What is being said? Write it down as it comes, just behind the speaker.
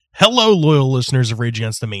Hello, loyal listeners of Rage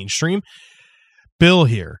Against the Mainstream. Bill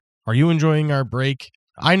here. Are you enjoying our break?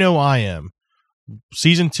 I know I am.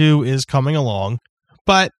 Season 2 is coming along,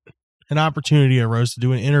 but an opportunity arose to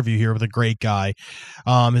do an interview here with a great guy.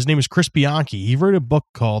 His name is Chris Bianchi. He wrote a book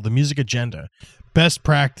called The Music Agenda, Best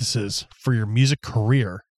Practices for Your Music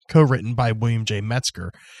Career, co-written by William J.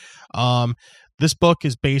 Metzger. This book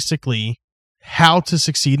is basically how to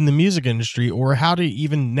succeed in the music industry or how to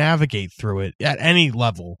even navigate through it at any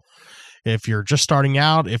level. If you're just starting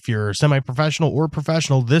out, if you're semi-professional or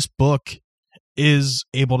professional, this book is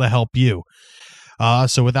able to help you.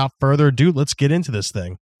 So without further ado, let's get into this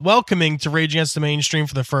thing. Welcoming to Rage Against the Mainstream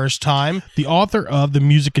for the first time, the author of The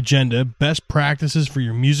Music Agenda, Best Practices for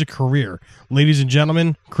Your Music Career. Ladies and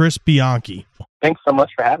gentlemen, Chris Bianchi. Thanks so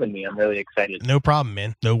much for having me. I'm really excited. No problem,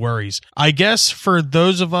 man. No worries. I guess for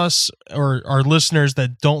those of us or our listeners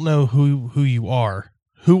that don't know who you are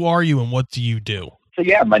and what do you do? So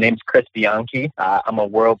yeah, my name's Chris Bianchi. I'm a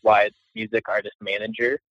worldwide music artist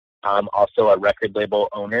manager. I'm also a record label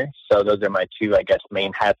owner. So those are my two,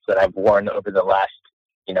 main hats that I've worn over the last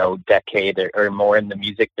decade or more in the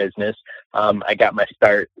music business. I got my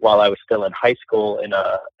start while I was still in high school in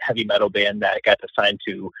a heavy metal band that I got to sign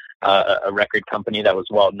to a record company that was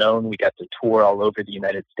well known. We got to tour all over the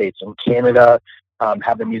United States and Canada,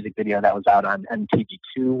 have a music video that was out on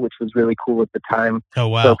MTV2, which was really cool at the time. Oh,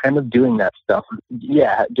 wow. So kind of doing that stuff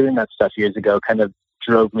years ago kind of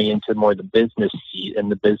drove me into more the business seat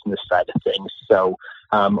and the business side of things. So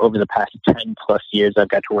over the past 10 plus years, I've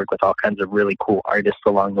got to work with all kinds of really cool artists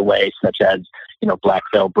along the way, such as, Black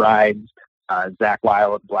Veil Brides, Zakk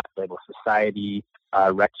Wylde, Black Label Society,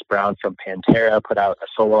 Rex Brown from Pantera put out a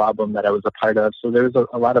solo album that I was a part of. So there's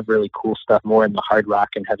a lot of really cool stuff more in the hard rock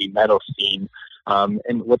and heavy metal scene.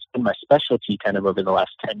 And what's been my specialty kind of over the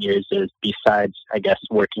last 10 years is, besides,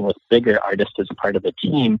 working with bigger artists as a part of a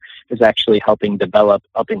team, is actually helping develop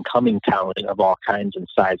up-and-coming talent of all kinds and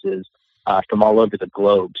sizes from all over the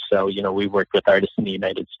globe. So, we work with artists in the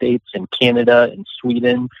United States and Canada and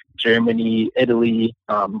Sweden, Germany, Italy,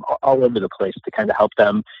 all over the place to kind of help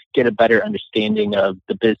them get a better understanding of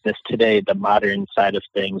the business today, the modern side of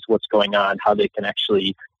things, what's going on, how they can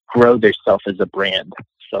actually grow themselves as a brand.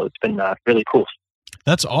 So it's been really cool.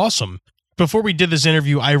 That's awesome. Before we did this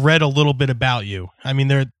interview, I read a little bit about you. I mean,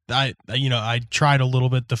 I tried a little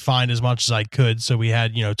bit to find as much as I could. So we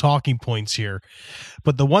had, talking points here.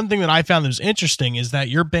 But the one thing that I found that was interesting is that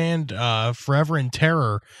your band, Forever in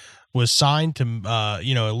Terror, was signed to,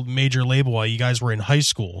 a major label while you guys were in high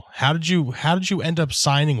school. How did you end up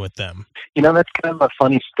signing with them? That's kind of a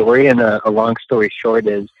funny story, and a long story short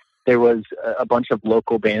is, there was a bunch of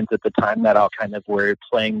local bands at the time that all kind of were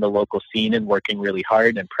playing the local scene and working really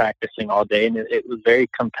hard and practicing all day. And it was very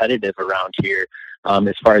competitive around here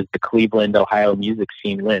as far as the Cleveland, Ohio music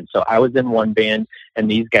scene went. So I was in one band and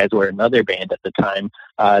these guys were another band at the time.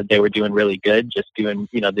 They were doing really good, just doing,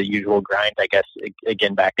 the usual grind,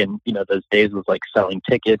 again, back in, those days was like selling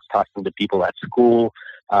tickets, talking to people at school,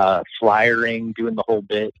 flyering, doing the whole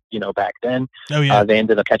bit, back then. Oh, yeah. They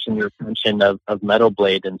ended up catching the attention of Metal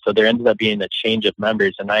Blade. And so there ended up being a change of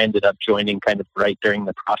members. And I ended up joining kind of right during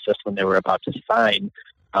the process when they were about to sign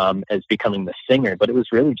as becoming the singer. But it was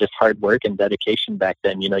really just hard work and dedication back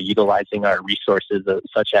then, utilizing our resources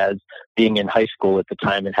such as being in high school at the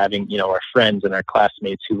time and having, our friends and our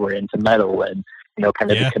classmates who were into metal and,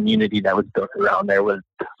 the community that was built around there was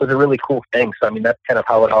a really cool thing. So, that's kind of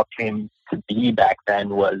how it all came to be back then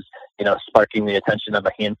was, sparking the attention of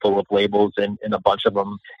a handful of labels and a bunch of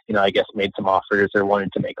them, made some offers or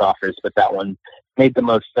wanted to make offers, but that one made the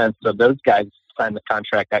most sense. So those guys signed the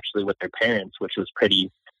contract actually with their parents, which was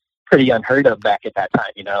pretty unheard of back at that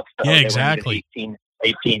time, So yeah, exactly. They weren't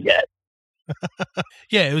 18 yet.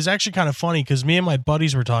 Yeah, it was actually kind of funny because me and my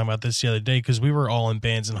buddies were talking about this the other day because we were all in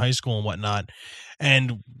bands in high school and whatnot.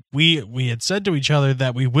 And we had said to each other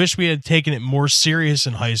that we wish we had taken it more serious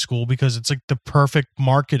in high school because it's like the perfect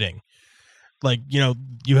marketing. Like,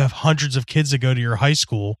 you have hundreds of kids that go to your high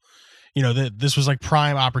school, this was like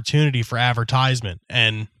prime opportunity for advertisement.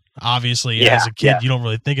 And obviously as a kid, you don't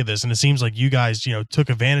really think of this. And it seems like you guys, took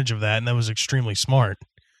advantage of that. And that was extremely smart.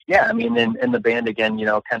 Yeah, and the band, again,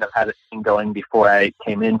 kind of had a thing going before I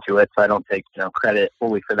came into it, so I don't take, credit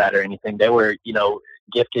fully for that or anything. They were,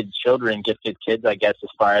 gifted children, gifted kids, I guess, as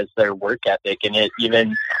far as their work ethic, and it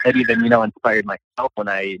even inspired myself when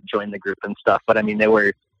I joined the group and stuff. But, they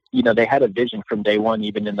were, they had a vision from day one,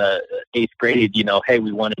 even in the 8th grade, hey,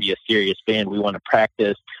 we want to be a serious band, we want to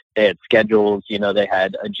practice. They had schedules, they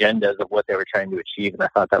had agendas of what they were trying to achieve, and I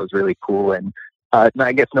thought that was really cool. And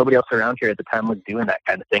I guess nobody else around here at the time was doing that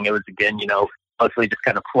kind of thing. It was, again, mostly just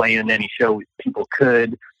kind of playing any show people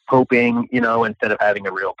could, hoping, instead of having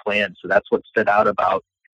a real plan. So that's what stood out about,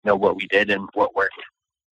 what we did and what worked.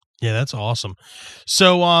 Yeah, that's awesome.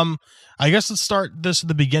 So, I guess let's start this at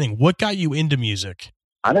the beginning. What got you into music?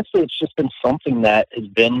 Honestly, it's just been something that has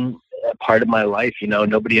been a part of my life.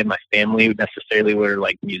 Nobody in my family necessarily were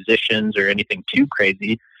like musicians or anything too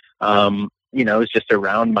crazy. It was just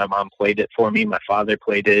around. My mom played it for me. My father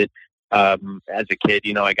played it. As a kid,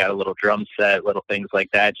 I got a little drum set, little things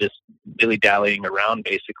like that, just dilly dallying around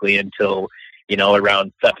basically until,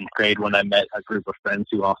 around 7th grade when I met a group of friends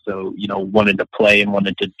who also, wanted to play and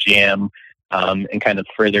wanted to jam, and kind of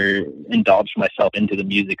further indulged myself into the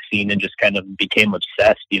music scene and just kind of became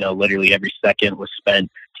obsessed. Literally every second was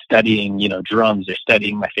spent studying, drums or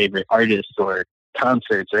studying my favorite artists or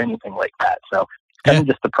concerts or anything like that. So kind of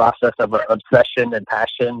just the process of obsession and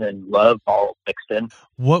passion and love all mixed in.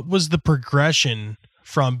 What was the progression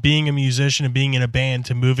from being a musician and being in a band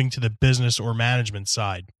to moving to the business or management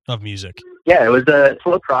side of music? Yeah, it was a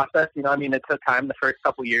slow process. It took time. The first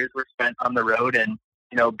couple years were spent on the road and,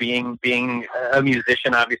 being a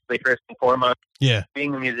musician, obviously, first and foremost. Yeah.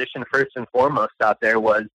 Being a musician first and foremost out there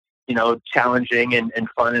was, challenging and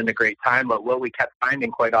fun and a great time. But what we kept finding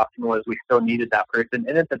quite often was we still needed that person.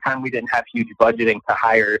 And at the time, we didn't have huge budgeting to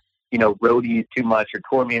hire, roadies too much or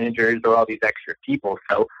tour managers or all these extra people.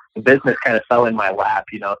 So the business kind of fell in my lap,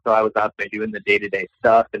 so I was out there doing the day-to-day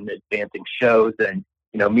stuff and advancing shows and,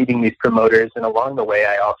 meeting these promoters. And along the way,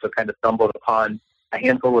 I also kind of stumbled upon a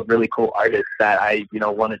handful of really cool artists that I,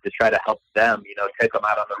 wanted to try to help them, take them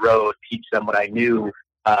out on the road, teach them what I knew,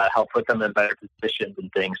 help put them in better positions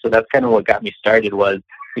and things. So that's kind of what got me started was,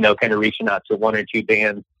 kind of reaching out to one or two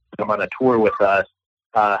bands, come on a tour with us,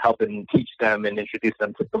 helping teach them and introduce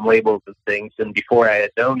them to some labels and things. And before I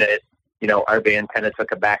had known it, our band kind of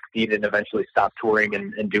took a back seat and eventually stopped touring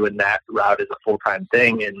and doing that route as a full-time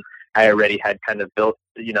thing. And I already had kind of built,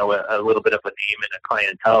 a little bit of a name and a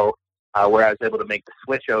clientele where I was able to make the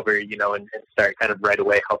switch over, and start kind of right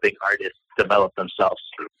away helping artists develop themselves.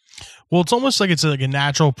 Well, it's almost like it's like a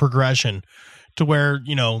natural progression to where,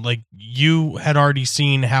 like you had already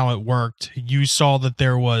seen how it worked. You saw that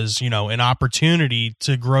there was, an opportunity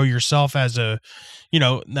to grow yourself as a,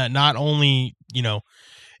 that not only,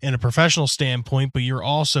 in a professional standpoint, but you're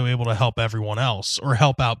also able to help everyone else or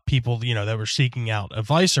help out people, that were seeking out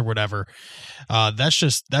advice or whatever.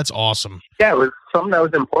 That's awesome. Yeah, it was something that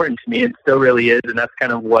was important to me. It still really is. And that's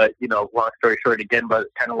kind of what, long story short again, but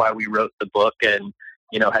kind of why we wrote the book and,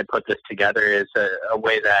 had put this together is a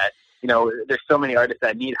way that, there's so many artists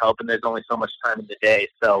that need help and there's only so much time in the day.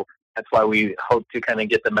 So that's why we hope to kind of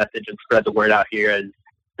get the message and spread the word out here as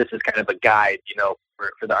this is kind of a guide,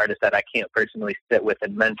 for the artists that I can't personally sit with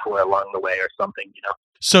and mentor along the way or something,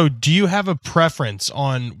 So do you have a preference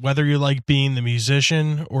on whether you like being the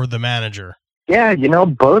musician or the manager? Yeah,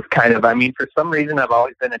 both kind of. I mean, for some reason, I've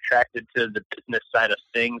always been attracted to the business side of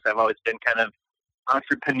things. I've always been kind of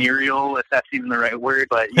entrepreneurial, if that's even the right word,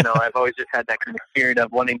 but, I've always just had that kind of spirit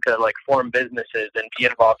of wanting to like form businesses and be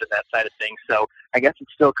involved in that side of things. So I guess it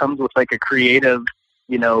still comes with like a creative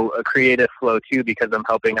flow too, because I'm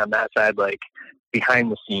helping on that side, like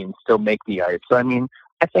behind the scenes, still make the art. So, I mean,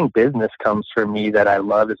 I think business comes for me that I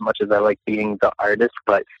love as much as I like being the artist,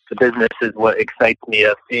 but the business is what excites me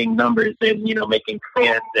of seeing numbers and, making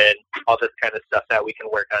plans and all this kind of stuff that we can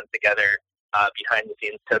work on together behind the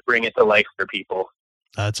scenes to bring it to life for people.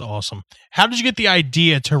 That's awesome. How did you get the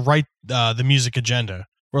idea to write the music agenda?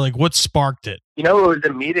 Or like what sparked it? It was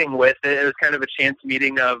a meeting with it. It was kind of a chance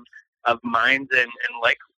meeting of minds and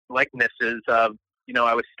likenesses of,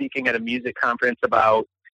 I was speaking at a music conference about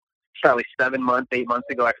probably 8 months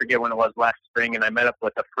ago. I forget when it was, last spring. And I met up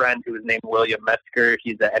with a friend who was named William Metzger.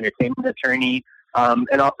 He's an entertainment attorney,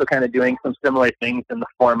 and also kind of doing some similar things in the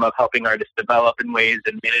form of helping artists develop in ways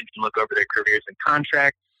and manage and look over their careers and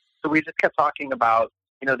contracts. So we just kept talking about,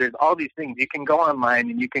 there's all these things. You can go online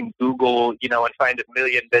and you can Google, and find a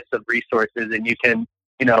million bits of resources, and you can,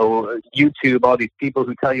 YouTube all these people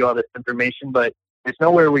who tell you all this information, but there's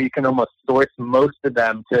nowhere where you can almost source most of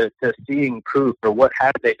them to seeing proof or what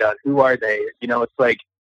have they done, who are they? It's like,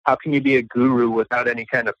 how can you be a guru without any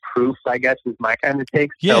kind of proof, I guess, is my kind of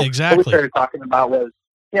take. Yeah, so exactly. What we started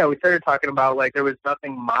talking about like there was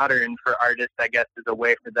nothing modern for artists, I guess, as a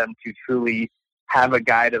way for them to truly have a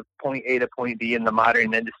guide of point A to point B in the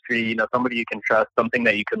modern industry, somebody you can trust, something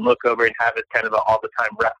that you can look over and have as kind of an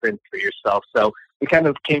all-the-time reference for yourself. So we kind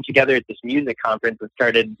of came together at this music conference and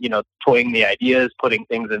started, toying the ideas, putting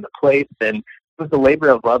things into place. And it was a labor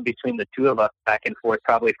of love between the two of us back and forth,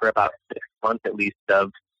 probably for about 6 months at least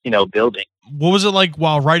of, building. What was it like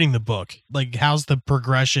while writing the book? Like, how's the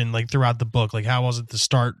progression like throughout the book? Like, how was it to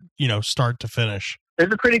start to finish?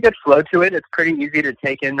 There's a pretty good flow to it. It's pretty easy to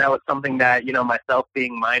take in. That was something that, myself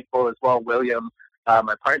being mindful as well, William,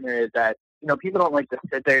 my partner, is that, people don't like to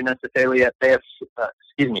sit there necessarily. They have,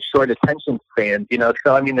 short attention spans,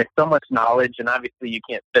 So, there's so much knowledge, and obviously you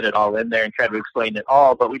can't fit it all in there and try to explain it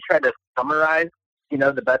all. But we try to summarize,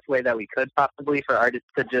 the best way that we could possibly for artists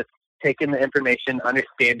to just take in the information,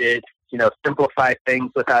 understand it, simplify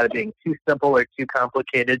things without it being too simple or too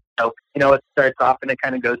complicated. So, it starts off and it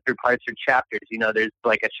kind of goes through parts or chapters. There's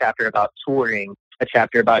like a chapter about touring, a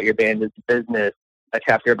chapter about your band's business, a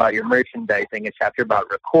chapter about your merchandising, a chapter about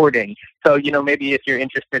recording. So, maybe if you're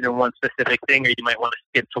interested in one specific thing, or you might want to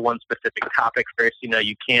skip to one specific topic first,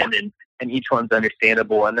 you can, and each one's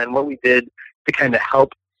understandable. And then what we did to kind of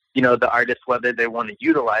help, the artists, whether they want to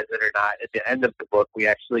utilize it or not, at the end of the book, we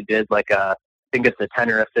actually did like I think it's a 10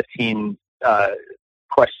 or a 15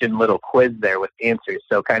 question little quiz there with answers.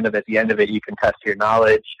 So kind of at the end of it, you can test your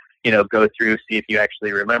knowledge, go through, see if you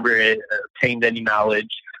actually remember it, obtained any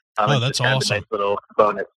knowledge. That's awesome. A nice little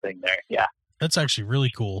bonus thing there. Yeah. That's actually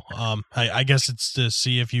really cool. I guess it's to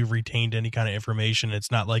see if you retained any kind of information.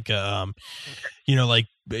 It's not like like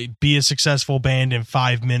be a successful band in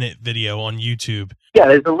 5-minute video on YouTube. Yeah,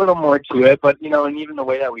 there's a little more to it, but and even the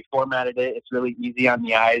way that we formatted it, it's really easy on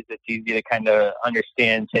the eyes. It's easy to kind of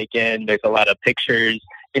understand, take in. There's a lot of pictures,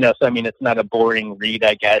 so it's not a boring read,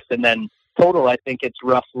 I guess. And then total, I think it's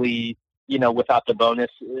roughly, without the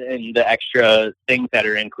bonus and the extra things that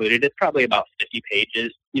are included, it's probably about 50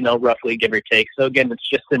 pages, roughly, give or take. So again, it's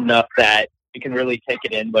just enough that you can really take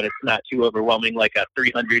it in, but it's not too overwhelming like a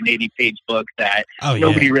 380-page book that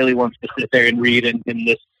nobody really wants to sit there and read in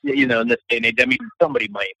this, in this day and age. Somebody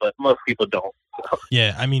might, but most people don't. So.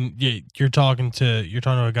 Yeah, you're talking to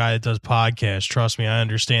a guy that does podcasts. Trust me, I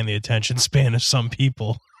understand the attention span of some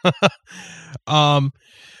people.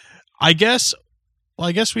 I guess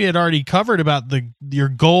we had already covered about your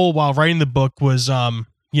goal while writing the book was,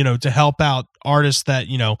 to help out artists that,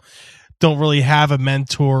 don't really have a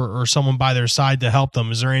mentor or someone by their side to help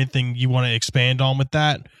them. Is there anything you want to expand on with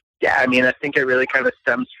that? Yeah, I think it really kind of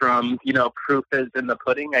stems from, proof is in the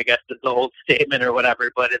pudding, I guess is the old statement or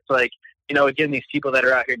whatever. But it's like, again, these people that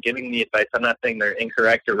are out here giving the advice, I'm not saying they're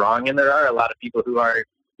incorrect or wrong. And there are a lot of people who are,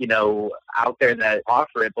 out there that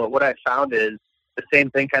offer it. But what I found is the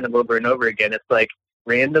same thing kind of over and over again. It's like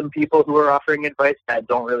random people who are offering advice that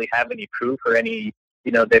don't really have any proof or any,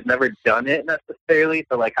 they've never done it necessarily.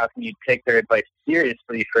 So like, how can you take their advice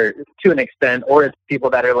seriously to an extent? Or it's people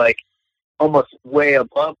that are like almost way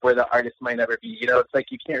above where the artist might never be. It's like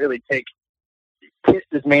you can't really take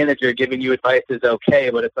Kiss's manager giving you advice is okay,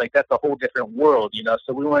 but it's like that's a whole different world,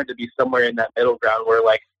 So we wanted to be somewhere in that middle ground where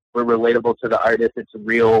like we're relatable to the artist. It's a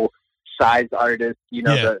real size artist,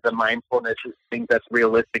 the mindfulness is things that's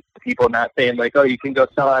realistic to people, not saying like, oh, you can go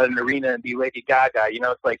sell out an arena and be Lady Gaga.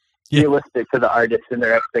 It's like realistic to the artists and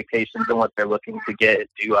their expectations and what they're looking to get and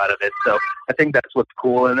do out of it. So I think that's what's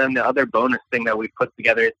cool. And then the other bonus thing that we've put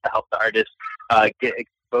together is to help the artists get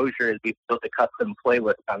exposure is we've built a custom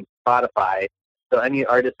playlist on Spotify. So any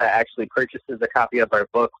artist that actually purchases a copy of our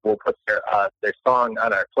book will put their song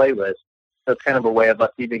on our playlist. So it's kind of a way of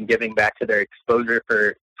us even giving back to their exposure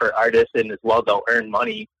for artists, and as well they'll earn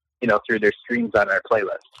money, through their streams on our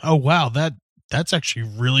playlist. Oh wow, that's actually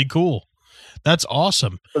really cool. That's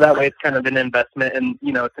awesome. So that way it's kind of an investment, and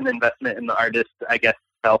it's an investment in the artist, I guess,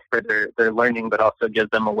 self for their learning, but also gives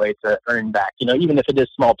them a way to earn back. Even if it is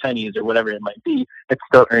small pennies or whatever it might be, it's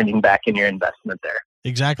still earning back in your investment there.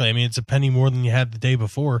 Exactly. It's a penny more than you had the day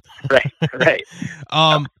before. Right.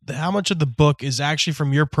 How much of the book is actually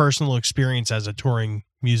from your personal experience as a touring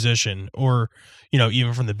musician, or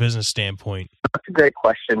even from the business standpoint? That's a great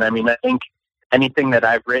question. I think anything that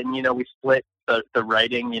I've written, we split the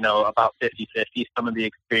writing, about 50-50. Some of the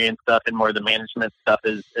experience stuff and more of the management stuff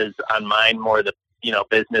is on mine. More of the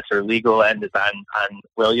business or legal end is on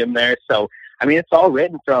William there. So it's all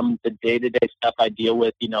written from the day-to-day stuff I deal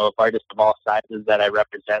with, of artists of all sizes that I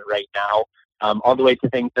represent right now, all the way to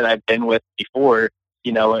things that I've been with before,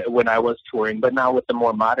 when I was touring. But now with the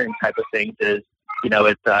more modern type of things is,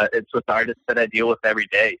 it's with artists that I deal with every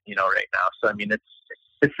day, right now. So,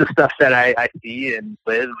 it's the stuff that I see and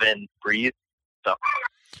live and breathe. So.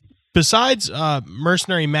 Besides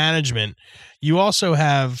Mercenary Management, you also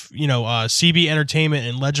have, CB Entertainment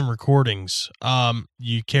and Legend Recordings.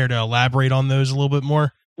 You care to elaborate on those a little bit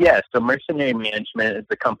more? Yeah, so Mercenary Management is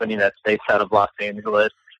the company that's based out of Los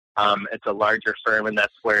Angeles. It's a larger firm, and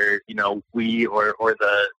that's where, we or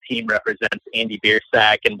the team represents Andy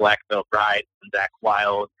Biersack and Black Veil Bride and Zach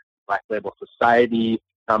Wild, Black Label Society,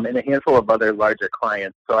 and a handful of other larger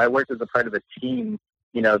clients. So I work as a part of a team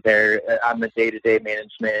they're on the day-to-day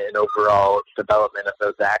management and overall development of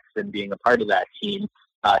those acts and being a part of that team.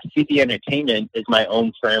 CD Entertainment is my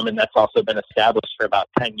own firm, and that's also been established for about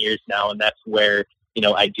 10 years now, and that's where,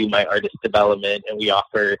 I do my artist development, and we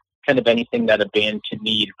offer kind of anything that a band could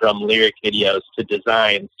need, from lyric videos to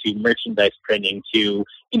designs to merchandise printing to,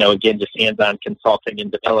 again, just hands-on consulting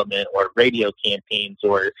and development, or radio campaigns,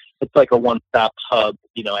 or it's like a one-stop hub,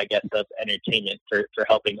 I guess, of entertainment for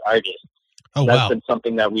helping artists. Oh, That's wow. been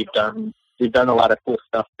something that we've done. We've done a lot of cool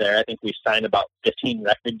stuff there. I think we've signed about 15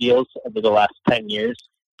 record deals over the last 10 years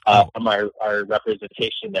from our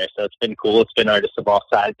representation there. So it's been cool. It's been artists of all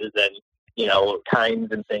sizes and,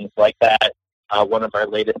 kinds and things like that. One of our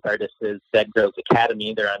latest artists is Dead Girls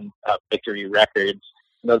Academy. They're on Victory Records.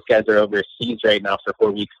 And those guys are overseas right now for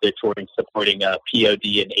 4 weeks. They're touring, supporting POD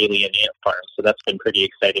and Alien Ant Farm. So that's been pretty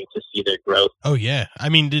exciting to see their growth. Oh, yeah. I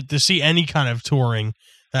mean, to see any kind of touring,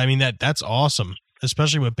 I mean, that's awesome,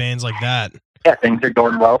 especially with bands like that. Yeah, things are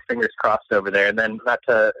going well. Fingers crossed over there. And then, not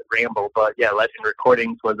to ramble, but yeah, Legend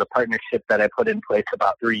Recordings was a partnership that I put in place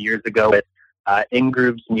about 3 years ago with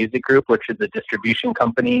Ingrooves Music Group, which is a distribution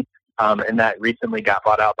company. And that recently got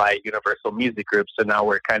bought out by Universal Music Group. So now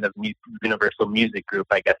we're kind of Universal Music Group,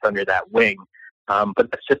 I guess, under that wing.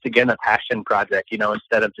 But that's just, again, a passion project,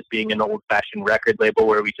 instead of just being an old-fashioned record label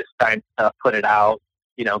where we just sign stuff, put it out,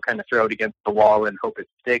 kind of throw it against the wall and hope it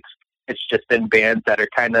sticks. It's just been bands that are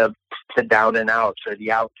kind of the down and outs or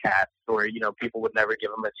the outcasts, or, people would never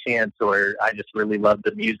give them a chance, or I just really love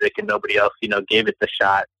the music and nobody else, gave it the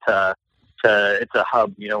shot to it's a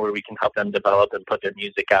hub, where we can help them develop and put their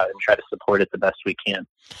music out and try to support it the best we can.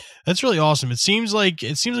 That's really awesome. It seems like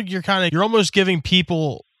you're almost giving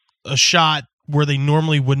people a shot where they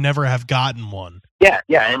normally would never have gotten one.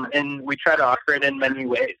 Yeah, and we try to offer it in many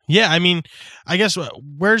ways. Yeah, I mean, I guess,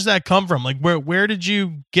 where's that come from? Like, where did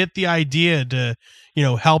you get the idea to,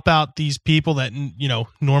 help out these people that,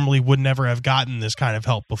 normally would never have gotten this kind of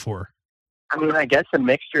help before? I mean, I guess a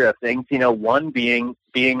mixture of things, one being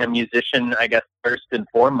a musician, I guess, first and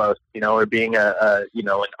foremost, or being an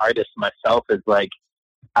artist myself, is like,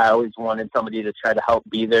 I always wanted somebody to try to help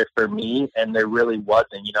be there for me, and there really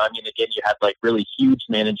wasn't. Again, you have like really huge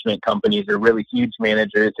management companies or really huge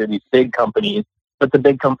managers or these big companies, but the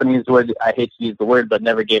big companies would, I hate to use the word, but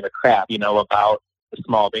never gave a crap, about the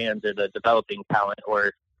small bands or the developing talent,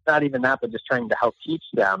 or not even that, but just trying to help teach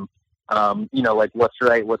them, like what's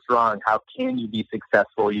right, what's wrong, how can you be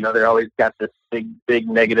successful? They're always got this big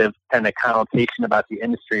negative kind of connotation about the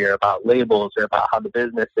industry or about labels or about how the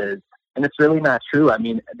business is. And it's really not true. I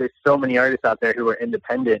mean, there's so many artists out there who are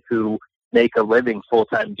independent who make a living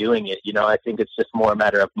full-time doing it. I think it's just more a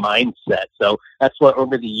matter of mindset. So that's what,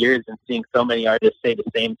 over the years, and seeing so many artists say the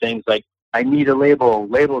same things like, I need a label,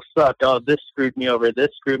 labels suck, oh, this screwed me over, this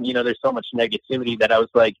screwed me, there's so much negativity that I was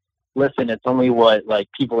like, listen, it's only what like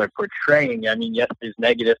people are portraying. I mean, yes, there's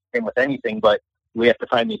negative, same with anything, but we have to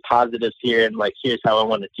find these positives here, and like, here's how I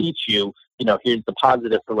want to teach you, here's the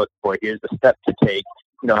positive to look for, here's the step to take.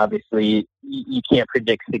 Obviously you can't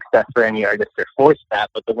predict success for any artist or force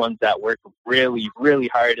that, but the ones that work really, really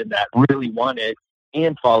hard and that really want it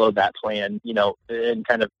and follow that plan, and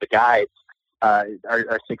kind of the guides,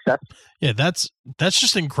 are successful. Yeah, that's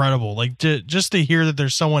just incredible. Like, just to hear that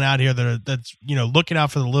there's someone out here that's looking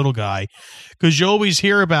out for the little guy, because you always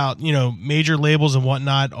hear about major labels and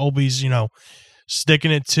whatnot always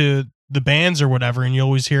sticking it to the bands or whatever, and you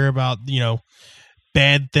always hear about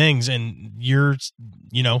bad things, and you're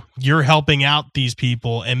helping out these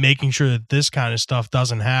people and making sure that this kind of stuff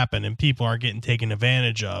doesn't happen and people aren't getting taken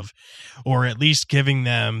advantage of, or at least giving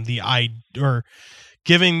them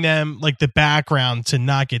like the background to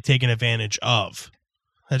not get taken advantage of.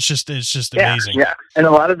 It's just amazing. Yeah. And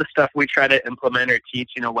a lot of the stuff we try to implement or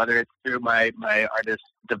teach, whether it's through my artist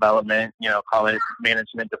development, call it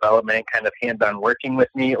management development, kind of hands-on working with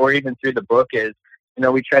me, or even through the book, is,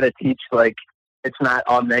 we try to teach, like, it's not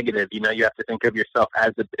all negative. You have to think of yourself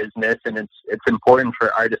as a business, and it's important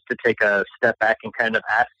for artists to take a step back and kind of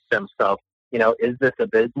ask themselves, is this a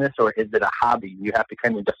business or is it a hobby? You have to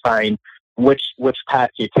kind of define which path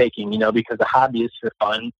you're taking, because a hobby is for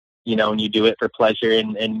fun, and you do it for pleasure,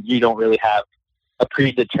 and you don't really have a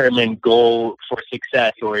predetermined goal for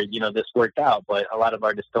success or, this worked out. But a lot of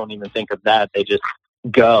artists don't even think of that. They just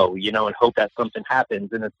go, and hope that something happens.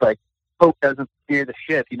 And it's like, hope doesn't steer the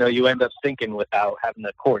ship. You end up sinking without having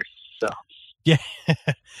a course. So yeah.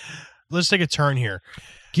 Let's take a turn here.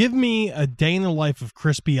 Give me a day in the life of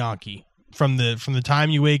Chris Bianchi from the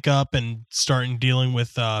time you wake up and starting dealing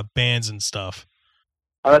with bands and stuff.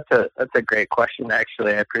 Oh, that's a great question.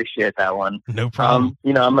 Actually, I appreciate that one. No problem.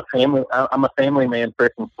 I'm a family man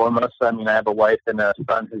first and foremost. So, I mean, I have a wife and a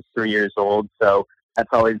son who's 3 years old, so that's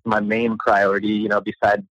always my main priority.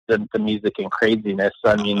 Besides the music and craziness.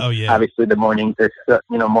 So, I mean, Oh, yeah. obviously the mornings are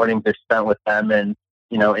spent with them, and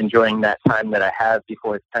enjoying that time that I have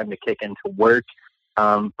before it's time to kick into work.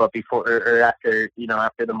 But before or after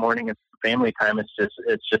the morning and family time, it's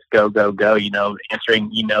just go go go.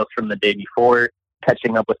 Answering emails from the day before,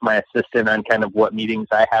 catching up with my assistant on kind of what meetings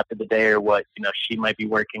I have for the day or what she might be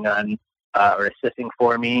working on or assisting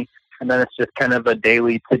for me. And then it's just kind of a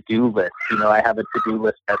daily to-do list. I have a to-do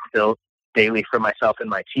list that's built daily for myself and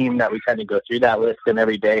my team that we kind of go through that list, and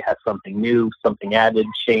every day has something new, something added,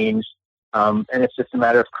 changed. And it's just a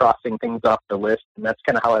matter of crossing things off the list. And that's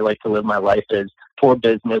kind of how I like to live my life, is for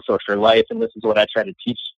business or for life. And this is what I try to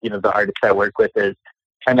teach, the artists I work with, is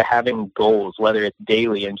kind of having goals, whether it's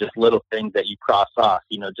daily and just little things that you cross off,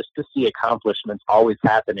 just to see accomplishments always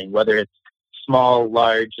happening, whether it's small,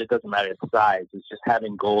 large, it doesn't matter the size. It's just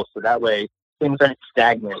having goals. So that way things aren't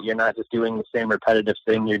stagnant. You're not just doing the same repetitive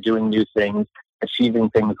thing. You're doing new things,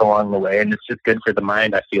 achieving things along the way. And it's just good for the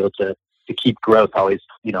mind, I feel, to keep growth always,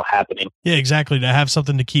 happening. Yeah, exactly. To have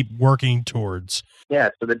something to keep working towards. Yeah.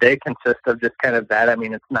 So the day consists of just kind of that. I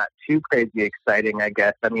mean, it's not too crazy exciting, I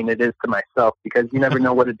guess. I mean, it is to myself, because you never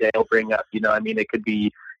know what a day will bring up. I mean, it could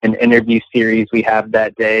be an interview series we have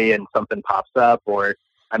that day and something pops up, or,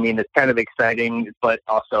 I mean, it's kind of exciting, but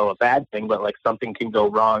also a bad thing, but like something can go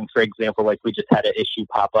wrong. For example, like we just had an issue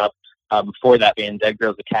pop up for that band, Dead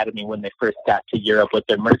Girls Academy, when they first got to Europe with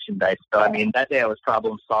their merchandise. So, I mean, that day I was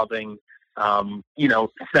problem solving,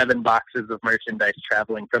 7 boxes of merchandise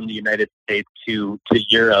traveling from the United States to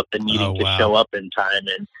Europe and needing to show up in time,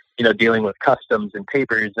 and, dealing with customs and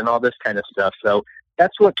papers and all this kind of stuff. So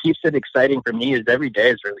that's what keeps it exciting for me, is every day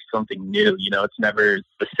is really something new. It's never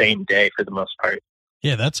the same day for the most part.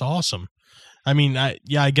 Yeah, that's awesome. I mean,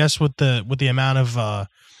 I guess with the amount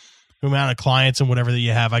of clients and whatever that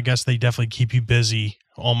you have, I guess they definitely keep you busy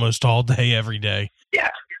almost all day, every day.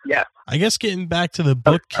 Yeah. I guess getting back to the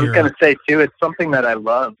book here. I was going to say, too, it's something that I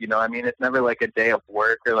love. I mean, it's never like a day of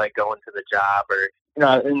work or like going to the job or,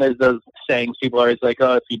 and there's those sayings, people are always like,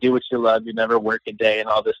 oh, if you do what you love, you never work a day and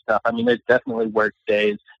all this stuff. I mean, there's definitely work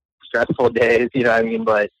days, stressful days, what I mean?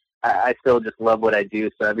 But I still just love what I do.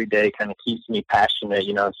 So every day kind of keeps me passionate.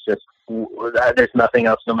 It's just, there's nothing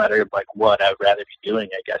else, no matter like what I'd rather be doing,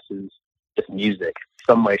 I guess, is just music,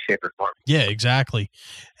 some way, shape, or form. Yeah, exactly.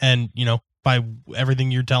 And, by everything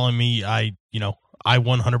you're telling me, I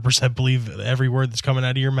 100% believe every word that's coming out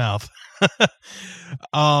of your mouth.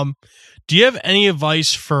 Do you have any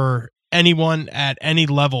advice for anyone at any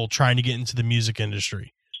level trying to get into the music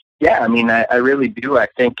industry? Yeah, I mean, I really do. I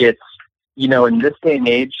think it's, in this day and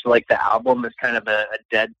age, like the album is kind of a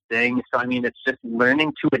dead thing. So, I mean, it's just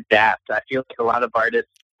learning to adapt. I feel like a lot of artists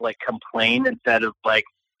like complain instead of like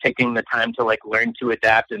taking the time to like learn to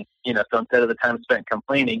adapt. And, so instead of the time spent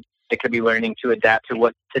complaining, it could be learning to adapt to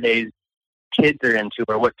what today's kids are into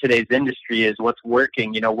or what today's industry is, what's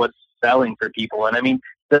working, what's selling for people. And I mean,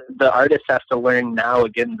 the artists have to learn now,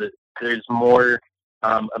 again, that there's more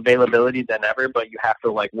availability than ever, but you have to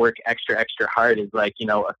like work extra hard. Is like,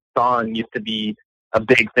 a song used to be a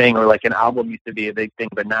big thing, or like an album used to be a big thing,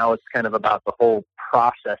 but now it's kind of about the whole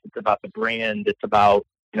process. It's about the brand. It's about,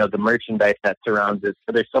 the merchandise that surrounds it.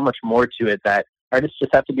 So there's so much more to it that artists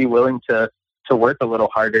just have to be willing to work a little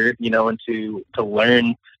harder, and to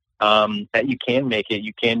learn that you can make it.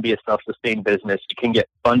 You can be a self-sustained business. You can get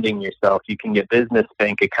funding yourself. You can get business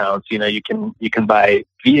bank accounts. You can buy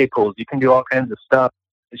vehicles. You can do all kinds of stuff.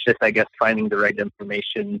 It's just, I guess, finding the right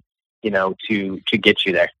information, to get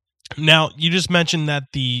you there. Now, you just mentioned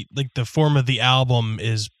that the form of the album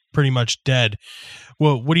is pretty much dead.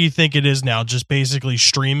 Well, what do you think it is now? Just basically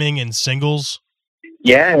streaming and singles?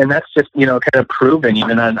 Yeah, and that's just, kind of proven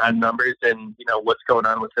even on numbers and, what's going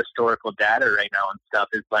on with historical data right now and stuff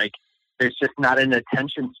is like, there's just not an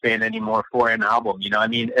attention span anymore for an album. I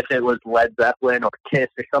mean, if it was Led Zeppelin or Kiss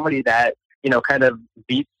or somebody that, kind of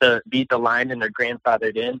beat the line and they're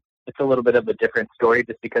grandfathered in, it's a little bit of a different story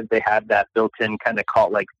just because they have that built-in kind of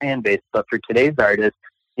cult-like fan base. But for today's artists,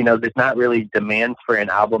 there's not really demands for an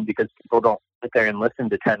album because people don't sit there and listen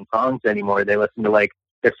to 10 songs anymore. They listen to like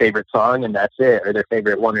their favorite song and that's it, or their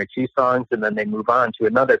favorite 1 or 2 songs, and then they move on to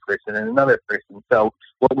another person and another person. So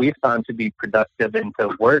what we've found to be productive and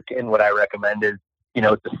to work, and what I recommend is,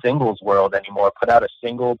 it's a singles world anymore. Put out a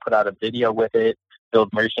single, put out a video with it,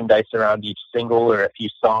 build merchandise around each single or a few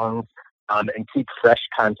songs, and keep fresh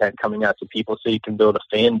content coming out to people so you can build a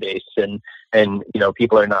fan base and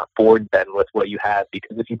people are not bored then with what you have.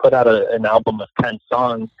 Because if you put out an album of 10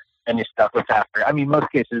 songs and you're stuck with that for,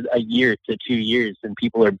 most cases, a year to 2 years, and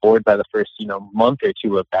people are bored by the first, month or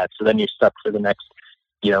two of that. So then you're stuck for the next,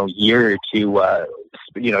 year or two,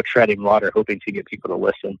 treading water, hoping to get people to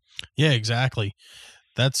listen. Yeah, exactly.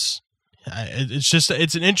 It's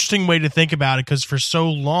an interesting way to think about it, because for so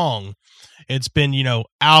long it's been,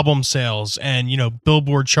 album sales and,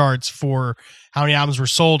 Billboard charts for how many albums were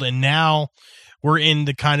sold. And now we're in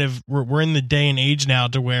the we're in the day and age now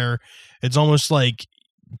to where it's almost like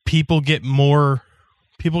people get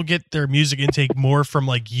their music intake more from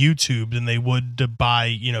like YouTube than they would to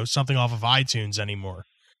buy, something off of iTunes anymore.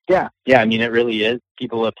 Yeah. It really is.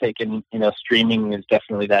 People have taken, streaming is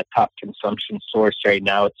definitely that top consumption source right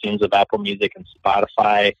now. It seems with Apple Music and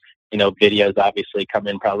Spotify, videos obviously come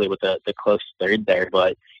in probably with the close third there.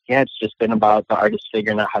 But yeah, it's just been about the artists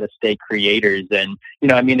figuring out how to stay creators. And,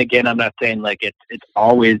 again, I'm not saying like it's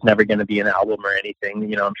always never going to be an album or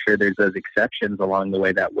anything. I'm sure there's those exceptions along the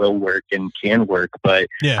way that will work and can work. But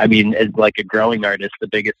yeah. As like a growing artist, the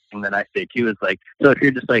biggest thing that I say too is like, so if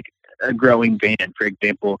you're just like a growing band, for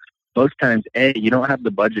example, most times, you don't have the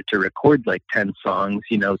budget to record like 10 songs,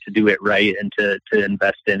 to do it right and to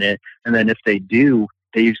invest in it. And then if they do,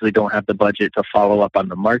 they usually don't have the budget to follow up on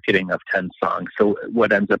the marketing of 10 songs. So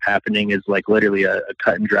what ends up happening is like literally a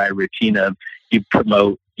cut and dry routine of you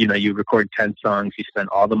promote, you record 10 songs, you spend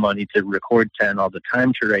all the money to record 10, all the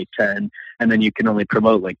time to write 10, and then you can only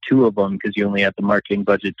promote like 2 of them because you only have the marketing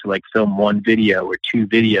budget to like film 1 video or 2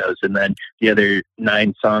 videos. And then the other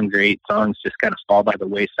 9 songs or 8 songs just kind of fall by the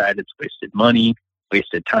wayside. It's wasted money,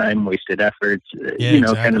 wasted time, wasted efforts,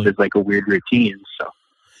 exactly. Kind of is like a weird routine. So.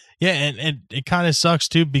 Yeah, and it kind of sucks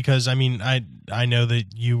too, because I know that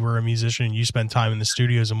you were a musician and you spent time in the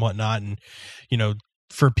studios and whatnot, and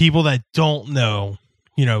for people that don't know,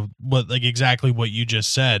 what like exactly what you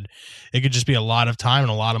just said, it could just be a lot of time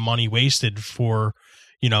and a lot of money wasted for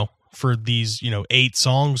these 8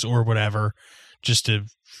 songs or whatever, just to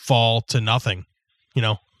fall to nothing,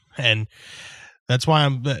 and that's why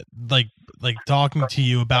I'm like talking to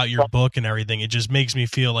you about your book and everything. It just makes me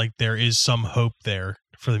feel like there is some hope there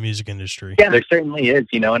for the music industry. Yeah, there certainly is,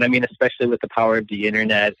 and especially with the power of the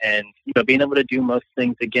internet and, being able to do most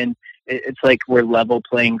things, again, it's like we're level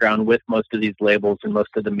playing ground with most of these labels and most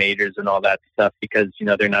of the majors and all that stuff because,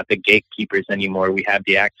 they're not the gatekeepers anymore. We have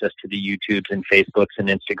the access to the YouTubes and Facebooks and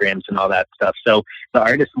Instagrams and all that stuff. So the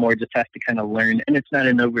artist more just has to kind of learn, and it's not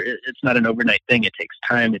an overnight thing. It takes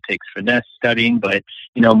time, it takes finesse studying, but,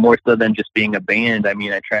 more so than just being a band. I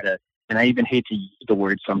try to, and I even hate to use the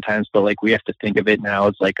word sometimes, but like we have to think of it now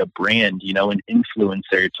as like a brand, an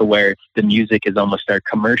influencer, to where the music is almost our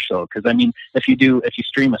commercial. Because if you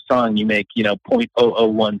stream a song, you make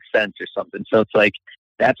 0.001 cents or something. So it's like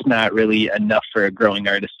that's not really enough for a growing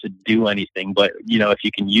artist to do anything. But if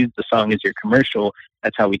you can use the song as your commercial,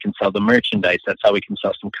 that's how we can sell the merchandise. That's how we can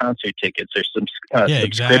sell some concert tickets or some subscriptions,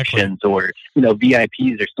 exactly. or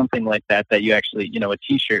VIPs or something like that. That you actually a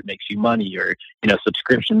T-shirt makes you money, or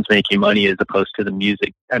subscriptions make you money as opposed to the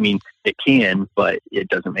music. It can, but it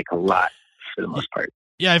doesn't make a lot for the most part.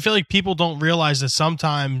 Yeah, I feel like people don't realize that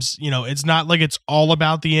sometimes, it's not like it's all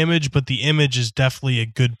about the image, but the image is definitely a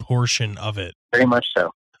good portion of it. Very much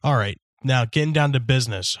so. All right. Now, getting down to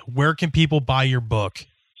business, where can people buy your book?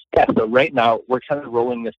 Yeah, so right now we're kind of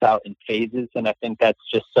rolling this out in phases, and I think that's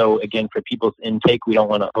just so, again, for people's intake, we don't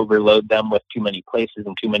want to overload them with too many places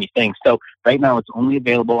and too many things. So right now it's only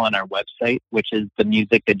available on our website, which is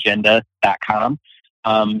themusicagenda.com.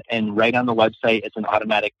 And right on the website, it's an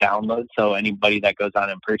automatic download. So anybody that goes on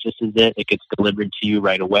and purchases it, it gets delivered to you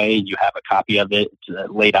right away. You have a copy of it.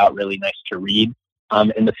 It's laid out really nice to read.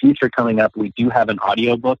 In the future coming up, we do have an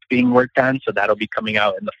audiobook being worked on. So that'll be coming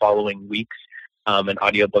out in the following weeks, an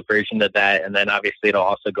audiobook version of that. And then obviously it'll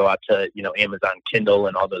also go out to, Amazon Kindle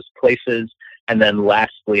and all those places. And then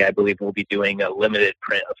lastly, I believe we'll be doing a limited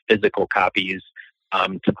print of physical copies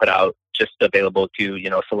to put out, just available to,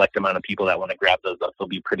 a select amount of people that want to grab those up. They'll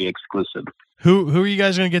be pretty exclusive. Who are you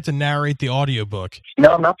guys going to get to narrate the audiobook?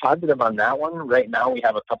 I'm not positive on that one. Right now we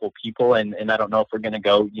have a couple people, and I don't know if we're going to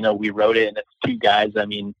go, we wrote it and it's 2 guys.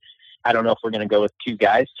 I don't know if we're going to go with 2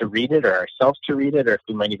 guys to read it or ourselves to read it, or if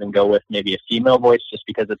we might even go with maybe a female voice just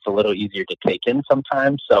because it's a little easier to take in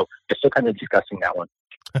sometimes. So we're still kind of discussing that one.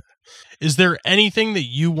 Is there anything that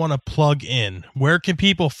you want to plug in? Where can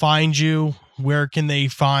people find you? Where can they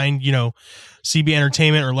find, CB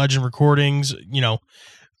Entertainment or Legend Recordings?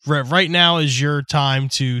 Right now is your time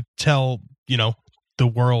to tell, the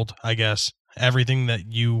world, I guess, everything that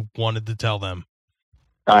you wanted to tell them.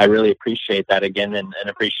 I really appreciate that again, and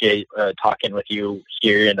appreciate talking with you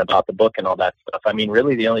here and about the book and all that stuff. I mean,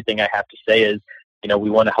 really, the only thing I have to say is, we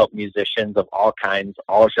want to help musicians of all kinds,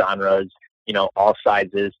 all genres, all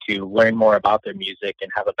sizes, to learn more about their music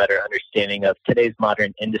and have a better understanding of today's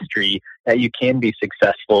modern industry, that you can be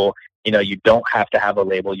successful. You don't have to have a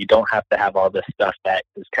label. You don't have to have all this stuff that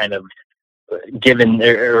is kind of given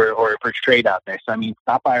or portrayed out there. So, I mean,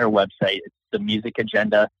 stop by our website. It's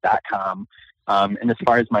themusicagenda.com. And as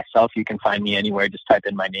far as myself, you can find me anywhere. Just type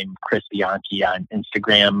in my name, Chris Bianchi, on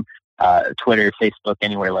Instagram, Twitter, Facebook,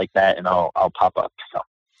 anywhere like that, and I'll pop up. So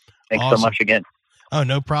thanks so much again. Oh,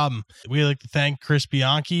 no problem. We'd like to thank Chris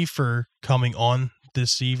Bianchi for coming on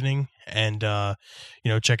this evening, and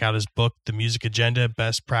check out his book, The Music Agenda: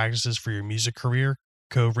 Best Practices for Your Music Career,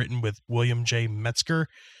 co-written with William J. Metzger.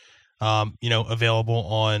 Available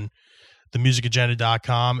on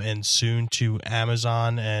themusicagenda.com and soon to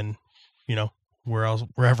Amazon and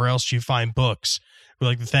wherever else you find books. We'd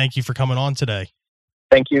like to thank you for coming on today.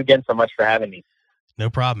 Thank you again so much for having me. No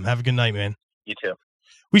problem. Have a good night, man. You too.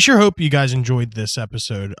 We sure hope you guys enjoyed this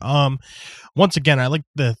episode. Once again, I'd like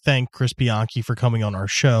to thank Chris Bianchi for coming on our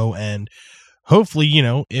show, and hopefully,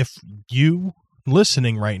 if you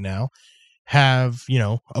listening right now have,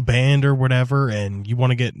 a band or whatever, and you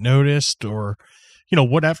want to get noticed or,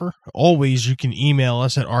 whatever, always you can email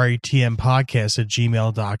us at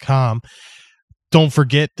ratmpodcast@gmail.com. Don't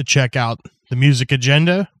forget to check out The Music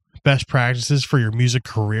Agenda, Best Practices for Your Music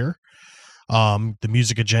Career,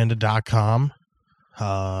 themusicagenda.com.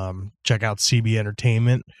 Check out CB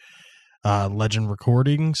Entertainment, Legend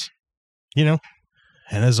Recordings, and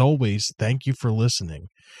as always, thank you for listening.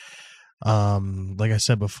 Like I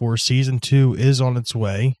said before, season 2 is on its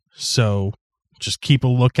way, so just keep a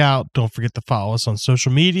lookout. Don't forget to follow us on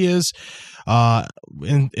social medias,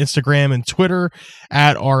 in Instagram and Twitter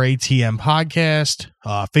at RATM Podcast,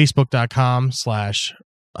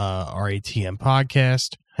 Facebook.com/RATM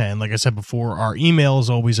Podcast. And like I said before, our email is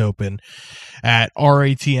always open at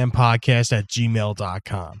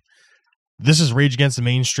ratmpodcast@gmail.com. This is Rage Against the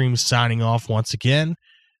Mainstream signing off once again.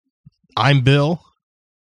 I'm Bill.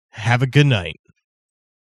 Have a good night.